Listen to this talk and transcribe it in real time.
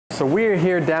So we're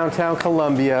here downtown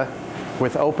Columbia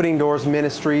with Opening Doors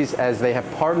Ministries as they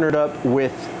have partnered up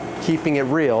with Keeping It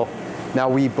Real. Now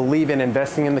we believe in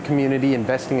investing in the community,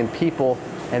 investing in people,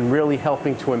 and really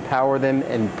helping to empower them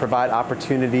and provide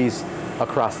opportunities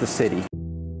across the city.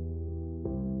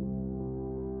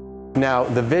 Now,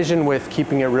 the vision with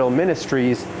Keeping It Real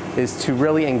Ministries is to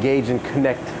really engage and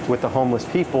connect with the homeless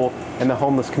people and the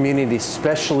homeless community,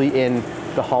 especially in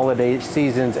the holiday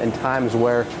seasons and times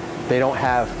where they don't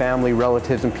have family,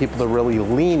 relatives, and people to really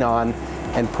lean on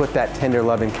and put that tender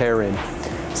love and care in.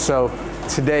 So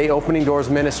today, Opening Doors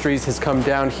Ministries has come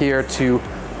down here to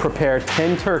prepare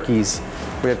 10 turkeys.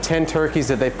 We have 10 turkeys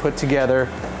that they've put together.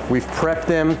 We've prepped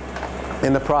them,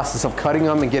 in the process of cutting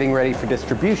them and getting ready for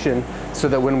distribution, so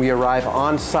that when we arrive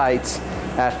on site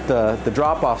at the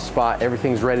drop-off spot,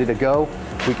 everything's ready to go.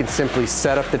 We can simply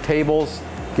set up the tables,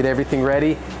 get everything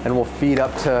ready, and we'll feed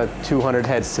up to 200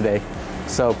 heads today.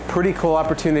 So pretty cool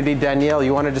opportunity. Danielle,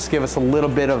 you want to just give us a little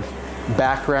bit of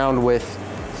background with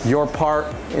your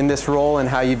part in this role and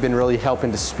how you've been really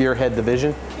helping to spearhead the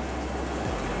vision?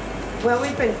 Well,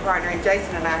 we've been partnering.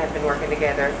 Jason and I have been working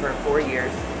together for 4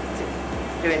 years,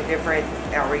 doing different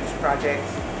outreach projects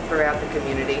throughout the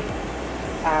community.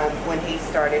 When he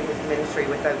started his ministry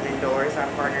with Opening Doors,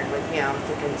 I partnered with him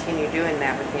to continue doing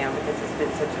that with him because it's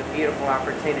been such a beautiful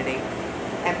opportunity.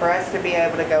 And for us to be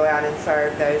able to go out and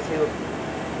serve those who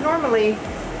normally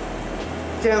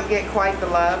don't get quite the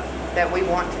love that we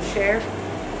want to share.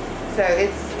 So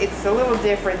it's a little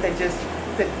different than just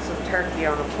putting some turkey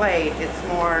on a plate. It's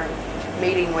more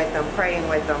meeting with them, praying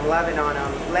with them, loving on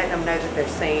them, letting them know that they're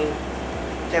seen,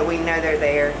 that we know they're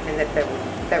there, and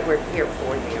that we're here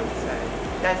for them.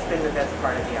 So that's been the best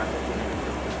part of the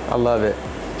opportunity. I love it.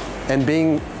 And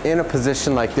being in a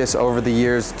position like this over the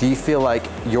years, do you feel like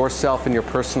yourself and your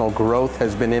personal growth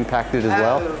has been impacted as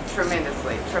well?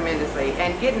 Tremendously, tremendously.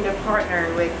 And getting to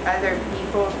partner with other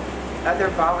people, other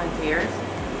volunteers,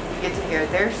 you get to hear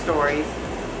their stories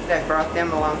that brought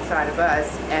them alongside of us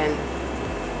and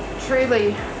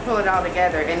truly pull it all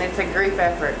together. And it's a group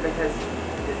effort because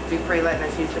Dupree letting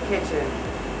us use the kitchen,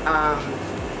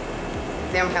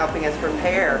 them helping us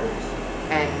prepare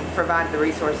and provide the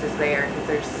resources there, because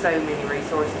there's so many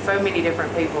resources, so many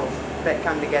different people that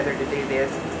come together to do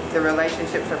this. The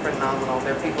relationships are phenomenal.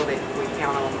 They're people that we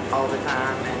count on all the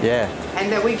time, and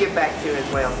that we give back to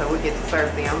as well. So we get to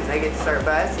serve them, they get to serve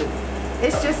us. And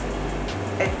it's just,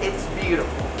 it's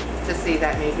beautiful to see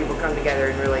that many people come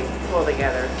together and really pull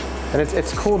together. And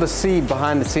it's cool to see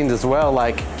behind the scenes as well,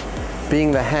 like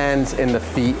being the hands and the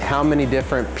feet, how many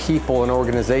different people and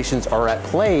organizations are at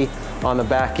play on the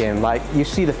back end. Like you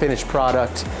see the finished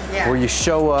product where you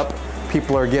show up,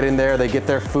 people are getting there, they get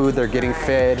their food, they're getting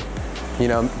fed, you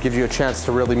know, gives you a chance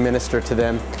to really minister to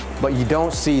them. But you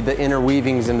don't see the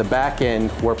interweavings in the back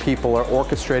end where people are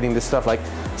orchestrating this stuff. Like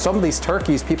some of these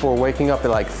turkeys, people were waking up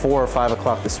at like 4 or 5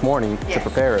 o'clock this morning to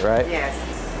prepare it, right? Yes.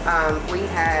 We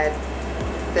had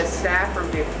the staff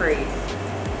from Dupree's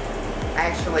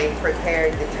actually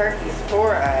prepared the turkeys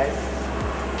for us,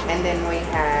 and then we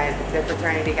had the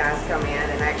fraternity guys come in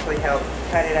and actually help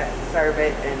cut it up and serve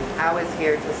it, and I was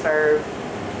here to serve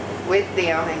with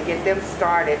them and get them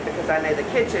started because I know the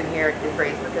kitchen here at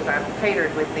Dupree's because I've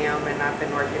catered with them and I've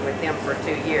been working with them for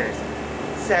 2 years.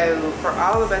 So for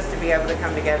all of us to be able to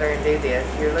come together and do this,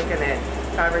 you're looking at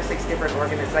 5 or 6 different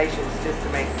organizations just to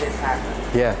make this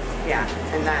happen. Yeah. Yeah,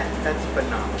 and that's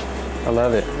phenomenal. I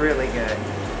love it. It's really good.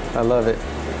 I love it.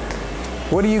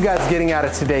 What are you guys getting out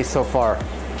of today so far?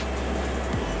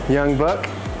 Young buck?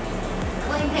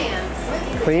 Clean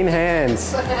hands. Clean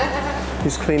hands.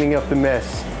 He's cleaning up the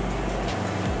mess.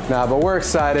 Nah, but we're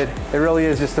excited. It really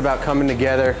is just about coming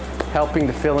together, helping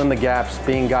to fill in the gaps,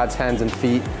 being God's hands and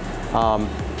feet,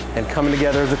 and coming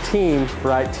together as a team,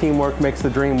 right? Teamwork makes the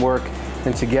dream work,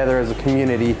 and together as a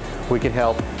community, we can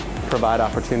help provide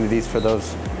opportunities for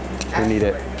those who need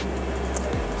it.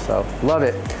 So, love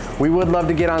it. We would love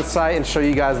to get on site and show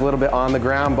you guys a little bit on the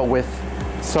ground, but with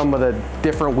some of the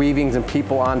different weavings and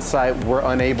people on site, we're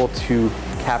unable to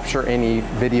capture any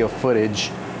video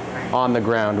footage on the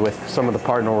ground with some of the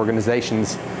partner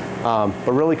organizations.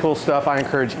 But really cool stuff. I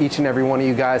encourage each and every one of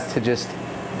you guys to just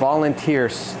volunteer,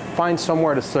 find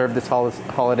somewhere to serve this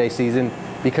holiday season,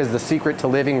 because the secret to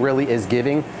living really is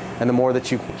giving, and the more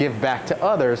that you give back to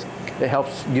others, it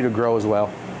helps you to grow as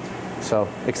well. So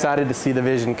excited to see the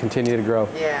vision continue to grow.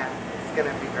 Yeah, it's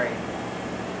gonna be great.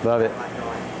 Love it.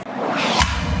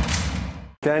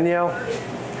 Danielle,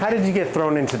 how did you get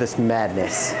thrown into this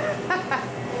madness?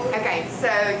 Okay, so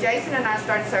Jason and I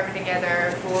started serving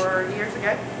together 4 years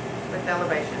ago with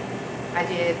Elevation. I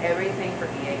did everything for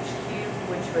EHQ,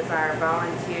 which was our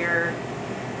volunteer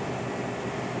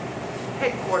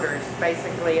headquarters,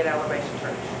 basically, at Elevation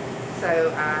Church.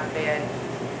 So I fed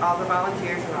all the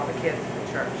volunteers and all the kids in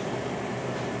the church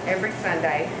every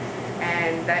Sunday,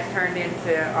 and that turned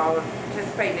into all of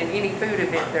participating in any food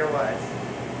event there was,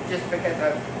 just because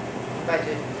of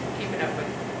budget, keeping up with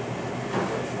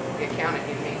the accountant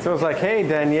in me. So it's like, hey,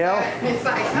 Danielle. It's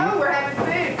like, oh, we're having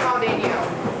food. Call Danielle.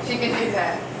 She can do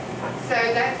that. So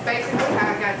that's basically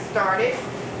how I got started.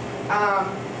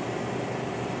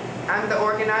 I'm the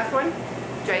organized one.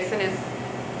 Jason is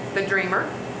the dreamer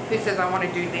who says, I want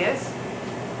to do this.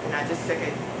 And I just took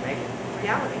it and make it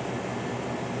reality.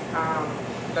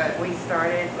 But we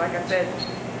started, like I said,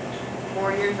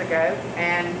 4 years ago.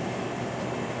 And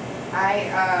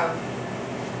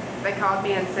they called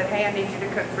me and said, hey, I need you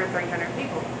to cook for 300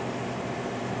 people.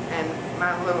 And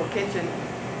my little kitchen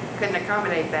couldn't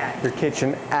accommodate that. Your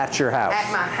kitchen at your house.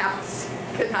 At my house.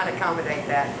 Could not accommodate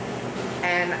that.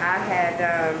 And I had,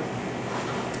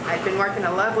 I'd been working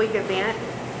a Love Week event,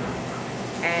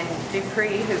 and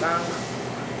Dupree, who owns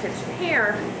the kitchen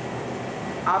here,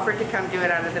 offered to come do it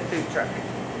out of the food truck.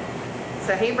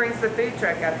 So he brings the food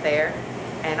truck up there,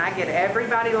 and I get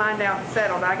everybody lined out and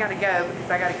settled. I gotta go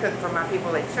because I gotta cook for my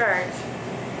people at church.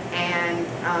 And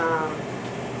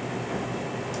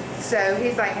so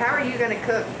he's like, how are you gonna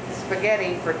cook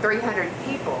spaghetti for 300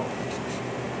 people?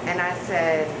 And I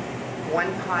said,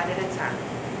 one pot at a time.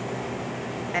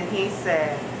 And he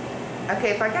said,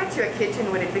 okay, if I got you a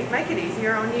kitchen, would it make it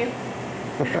easier on you?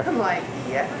 I'm like,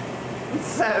 yeah.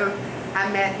 So I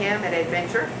met him at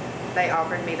Adventure. They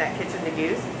offered me that kitchen to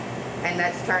use, and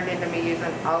that's turned into me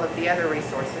using all of the other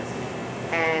resources.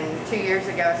 And 2 years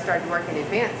ago, I started working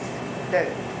events the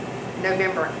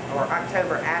November or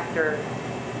October after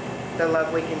the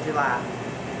Love Week in July.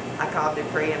 I called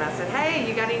Dupree and I said, hey,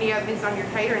 you got any openings on your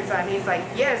catering side? And he's like,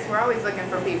 yes, we're always looking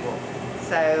for people.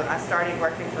 So I started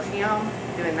working for him,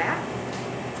 doing that.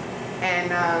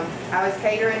 And I was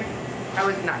catering. I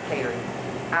was not catering.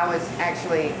 I was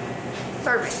actually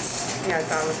serving. You know,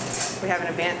 so we have an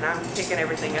event and I'm picking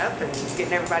everything up and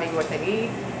getting everybody what they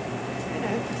need. You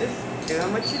know, just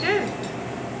doing what you do.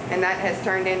 And that has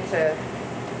turned into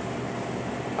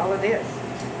all of this.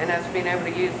 And us being able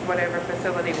to use whatever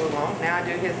facility we want. Now I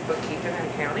do his bookkeeping and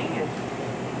accounting. And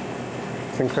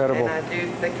it's incredible. And I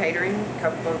do the catering. A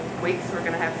couple of weeks we're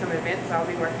going to have some events. I'll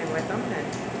be working with them.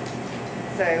 And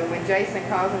so when Jason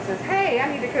calls and says, hey,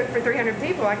 I need to cook for 300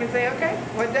 people, I can say, okay,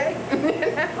 what day?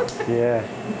 Yeah.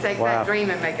 Take that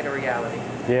dream and make it a reality.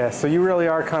 Yeah, so you really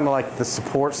are kind of like the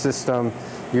support system.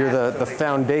 You're the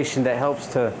foundation that helps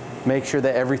to make sure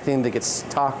that everything that gets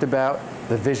talked about,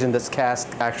 the vision that's cast,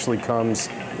 actually comes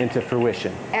into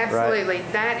fruition. Absolutely.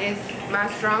 Right? That is my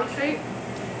strong suit,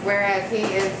 whereas he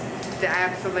is the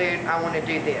absolute, I want to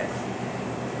do this.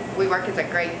 We work as a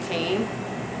great team.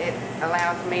 It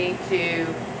allows me to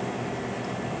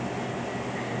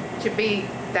be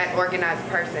that organized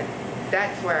person.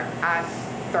 That's where I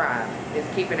thrive, is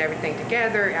keeping everything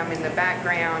together. I'm in the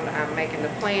background, I'm making the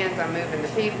plans, I'm moving the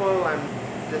people, I'm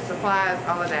the supplies,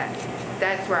 all of that.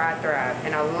 That's where I thrive,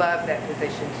 and I love that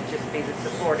position to just be the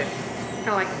supportive, kind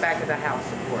of like the back of the house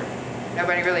support.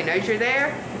 Nobody really knows you're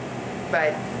there,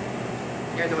 but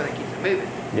you're the one that keeps it moving.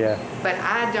 Yeah. But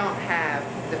I don't have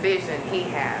the vision he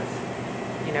has.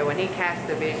 You know, when he casts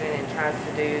the vision and tries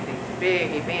to do these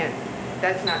big events,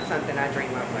 that's not something I dream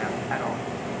of at all.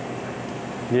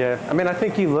 Yeah, I mean, I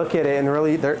think you look at it and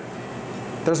really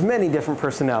there's many different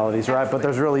personalities, right?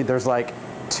 Absolutely. But there's like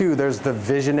two. There's the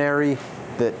visionary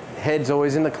that head's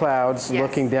always in the clouds, Yes.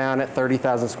 looking down at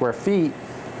 30,000 square feet,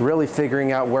 really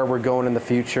figuring out where we're going in the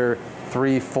future,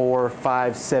 3, 4,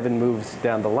 5, 7 moves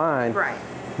down the line. Right.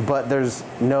 But there's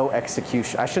no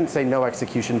execution. I shouldn't say no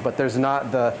execution, but there's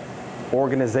not the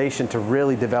organization to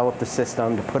really develop the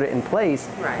system, to put it in place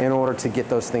in order to get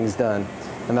those things done.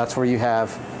 And that's where you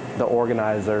have the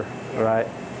organizer, right?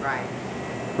 Right.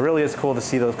 It really is cool to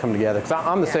see those come together. Because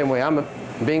I'm the same way.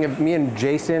 Me and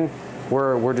Jason,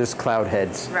 we're just cloud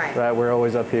heads. Right. We're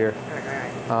always up here.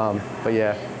 Right. But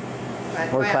yeah,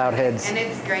 we're cloud heads. And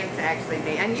it's great to actually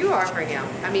be, and you are for him.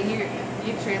 I mean, you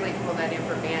truly pull that in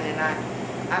for Ben, and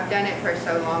I've done it for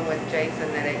so long with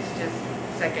Jason that it's just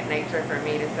second nature for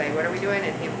me to say, what are we doing?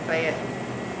 And he'll say it.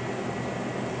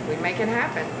 We make it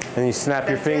happen. And you snap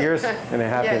your fingers, and it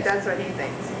happens. Yeah, that's what he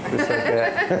thinks. Just like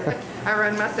that. I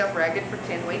run myself ragged for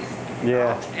 10 weeks.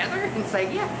 Yeah. All together and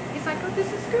say, yeah. He's like, oh,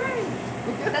 this is great.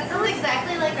 That sounds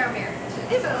exactly like our marriage.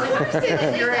 It's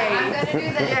great. I'm going to do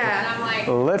this. Yeah. And I'm like,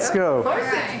 Let's Of go. course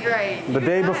it's great. The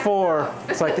day before,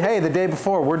 it's like, hey, the day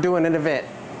before, we're doing an event.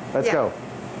 Let's go.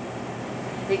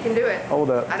 He can do it. Hold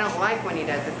up. I don't like when he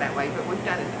does it that way, but we've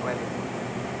done it that way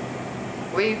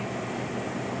before. We've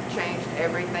changed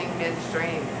everything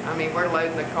midstream. I mean, we're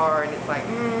loading the car and it's like,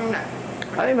 no.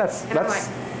 I think that's the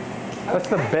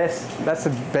best. That's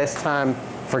the best time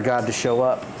for God to show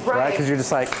up, right? Because you're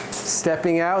just like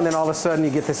stepping out, and then all of a sudden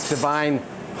you get this divine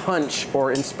hunch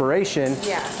or inspiration,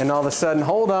 and all of a sudden,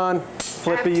 hold on,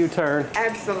 flip a U-turn.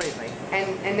 Absolutely.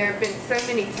 And there have been so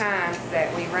many times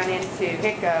that we run into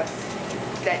hiccups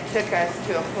that took us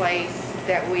to a place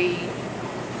that we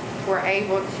were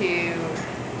able to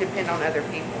depend on other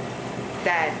people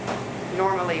that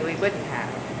normally we wouldn't have.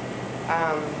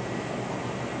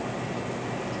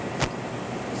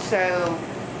 So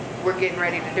we're getting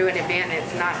ready to do an event,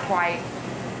 it's not quite,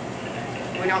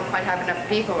 we don't quite have enough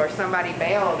people, or somebody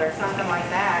bailed or something like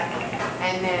that,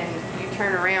 and then you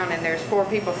turn around and there's 4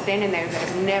 people standing there that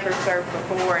have never served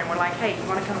before, and we're like, hey, you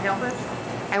want to come help us?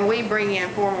 And we bring in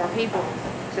 4 more people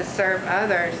to serve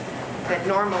others that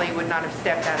normally would not have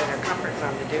stepped out of their comfort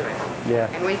zone to do it.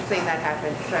 Yeah. And we've seen that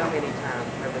happen so many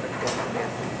times over the course of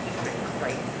this. It's been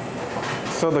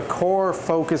crazy. So the core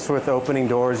focus with Opening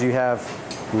Doors, you have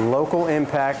local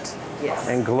impact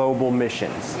and global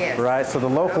missions, right? So the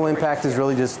local impact is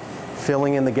really just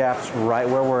filling in the gaps right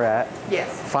where we're at,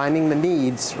 finding the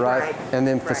needs, right? And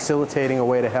then facilitating a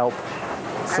way to help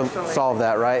solve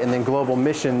that, right? And then global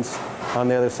missions on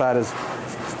the other side is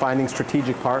finding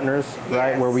strategic partners,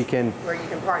 right? Where you can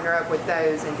partner up with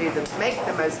those and make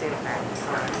the most impact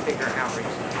on bigger outreach.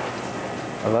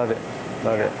 I love it,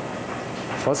 love it.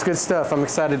 Well, it's good stuff. I'm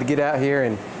excited to get out here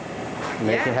and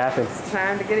make it happen. It's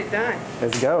time to get it done.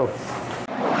 Let's go.